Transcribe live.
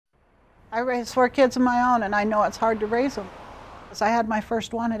I raised 4 kids of my own, and I know it's hard to raise them. I had my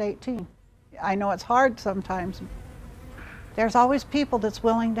first one at 18. I know it's hard sometimes. There's always people that's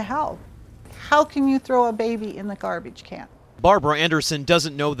willing to help. How can you throw a baby in the garbage can? Barbara Anderson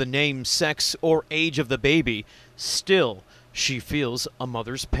doesn't know the name, sex, or age of the baby. Still, she feels a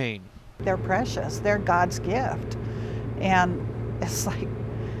mother's pain. They're precious. They're God's gift. And it's like,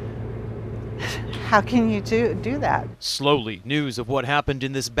 how can you do that? Slowly, news of what happened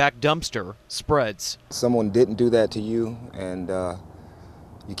in this back dumpster spreads. Someone didn't do that to you, and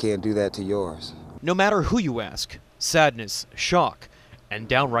you can't do that to yours. No matter who you ask, sadness, shock, and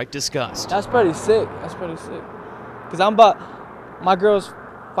downright disgust. That's pretty sick. That's pretty sick. Because my girl's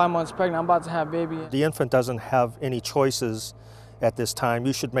 5 months pregnant. I'm about to have a baby. The infant doesn't have any choices at this time.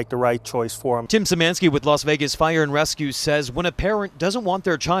 You should make the right choice for him. Tim Szymanski with Las Vegas Fire and Rescue says when a parent doesn't want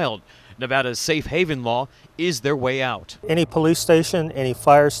their child, Nevada's safe haven law is their way out. Any police station, any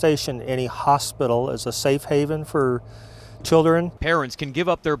fire station, any hospital is a safe haven for children. Parents can give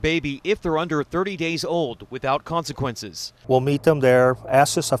up their baby if they're under 30 days old without consequences. We'll meet them there,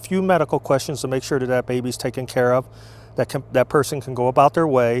 ask us a few medical questions to make sure that that baby's taken care of, that person can go about their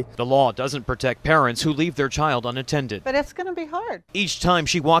way. The law doesn't protect parents who leave their child unattended. But it's going to be hard. Each time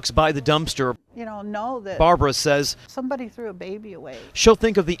she walks by the dumpster, know that Barbara says somebody threw a baby away. She'll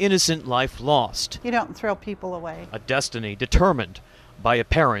think of the innocent life lost. You don't throw people away. A destiny determined by a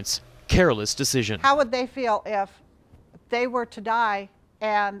parent's careless decision. How would they feel if they were to die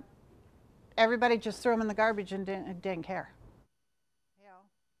and everybody just threw them in the garbage and didn't care?